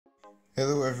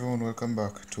Hello everyone, welcome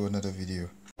back to another video.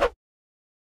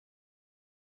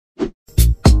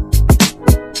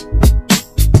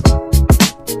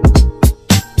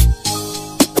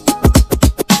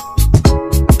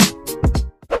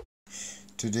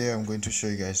 Today I'm going to show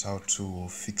you guys how to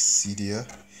fix Cydia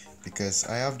because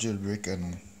I have Jailbreak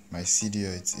and my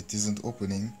Cydia it isn't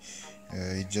opening.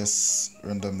 It just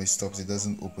randomly stops. It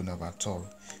doesn't open up at all.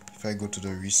 If I go to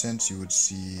the recent, you would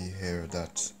see here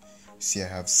that I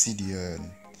have Cydia and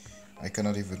I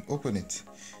cannot even open it.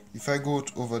 If I go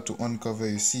over to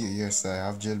Unc0ver, you see yes I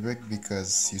have Jailbreak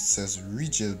because it says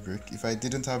re-jailbreak. If I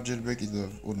didn't have Jailbreak, it would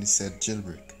have only said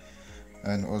Jailbreak,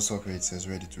 and also up here it says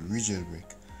ready to re-jailbreak.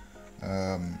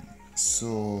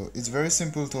 So it's very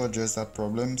simple to address that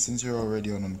problem. Since you're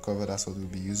already on Unc0ver, that's what we'll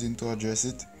be using to address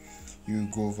it. You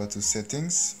go over to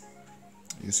settings,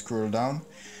 you scroll down,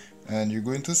 and you're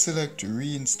going to select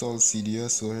reinstall Cydia.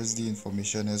 So here's the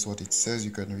information, here's what it says.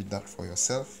 You can read that for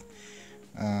yourself.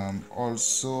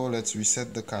 Also, let's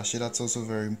reset the cache. That's also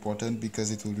very important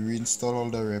because it will reinstall all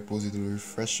the repos, it will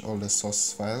refresh all the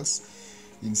source files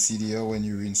in Cydia when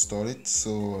you reinstall it.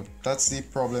 So that's the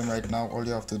problem right now. All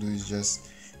you have to do is just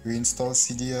reinstall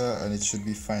Cydia and it should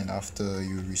be fine after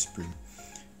you respring.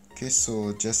 Okay,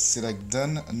 so just select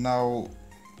done. Now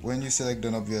when you select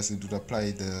done, obviously it will apply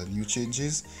the new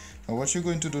changes. And what you're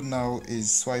going to do now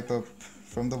is swipe up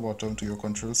from the bottom to your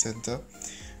control center,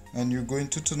 and you're going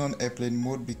to turn on airplane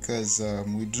mode because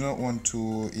we do not want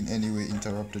to in any way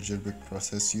interrupt the jailbreak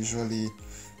process. Usually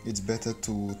it's better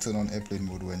to turn on airplane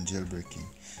mode when jailbreaking.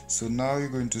 So now you're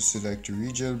going to select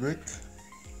re-jailbreak.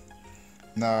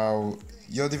 Now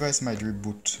your device might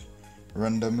reboot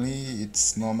randomly,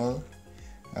 it's normal.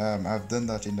 I've done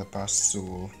that in the past,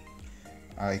 so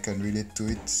I can relate to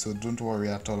it, so don't worry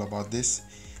at all about this.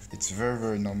 It's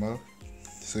very normal.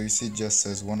 So you see it just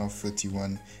says 1 of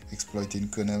 31 exploiting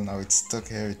kernel. Now it's stuck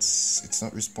here, it's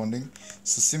not responding.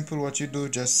 So simple, what you do,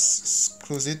 just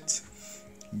close it,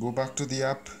 go back to the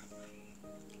app,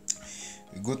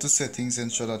 go to settings,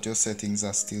 ensure that your settings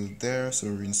are still there. So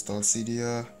reinstall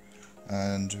Cydia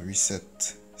and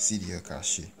reset Cydia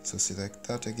cache. So select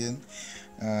that again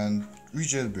and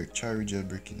re-jailbreak, try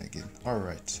re-jailbreaking again.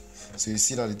 Alright, so you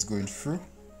see that it's going through.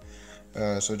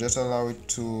 So just allow it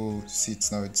to see,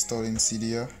 it's now installing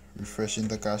Cydia, refreshing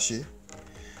the cache.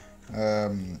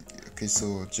 Okay,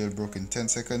 so jailbroke in 10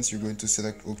 seconds. You're going to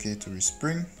select OK to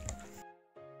respring.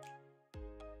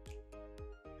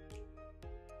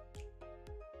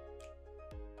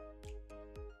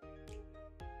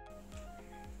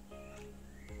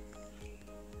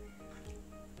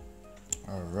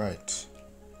 Alright.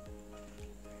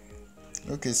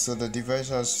 Okay, so the device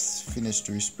has finished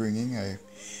respringing. I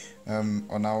am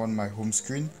now on my home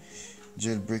screen.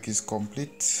 Jailbreak is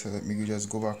complete. Let me just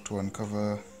go back to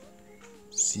Unc0ver.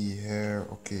 See here,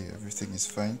 okay, everything is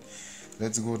fine.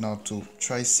 Let's go now to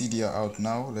try Cydia out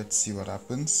now. Let's see what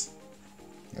happens.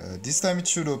 This time it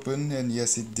should open, and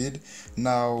yes it did.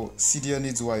 Now Cydia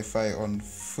needs Wi-Fi on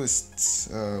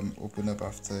first open up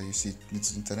after you see it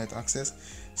needs internet access.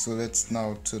 So let's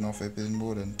now turn off airplane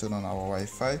mode and turn on our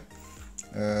Wi-Fi.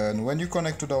 And when you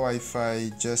connect to the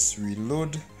Wi-Fi, just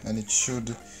reload and it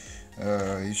should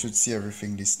you should see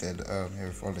everything listed here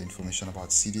with all the information about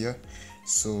Cydia.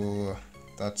 So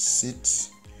that's it.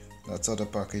 That's all the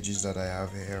packages that I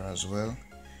have here as well.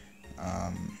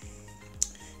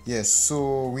 Yes,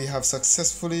 so we have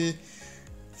successfully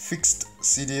fixed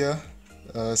Cydia.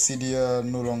 Cydia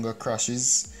no longer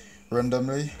crashes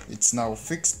randomly. It's now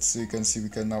fixed, so you can see we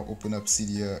can now open up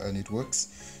Cydia and it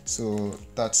works. So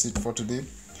that's it for today.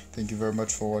 Thank you very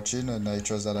much for watching, and I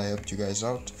trust that I helped you guys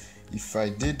out. If I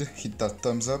did, hit that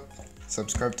thumbs up,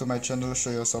 subscribe to my channel,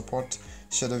 show your support,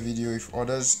 share the video with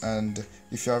others, and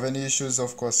if you have any issues,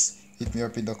 of course, hit me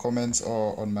up in the comments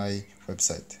or on my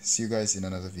website. See you guys in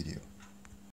another video.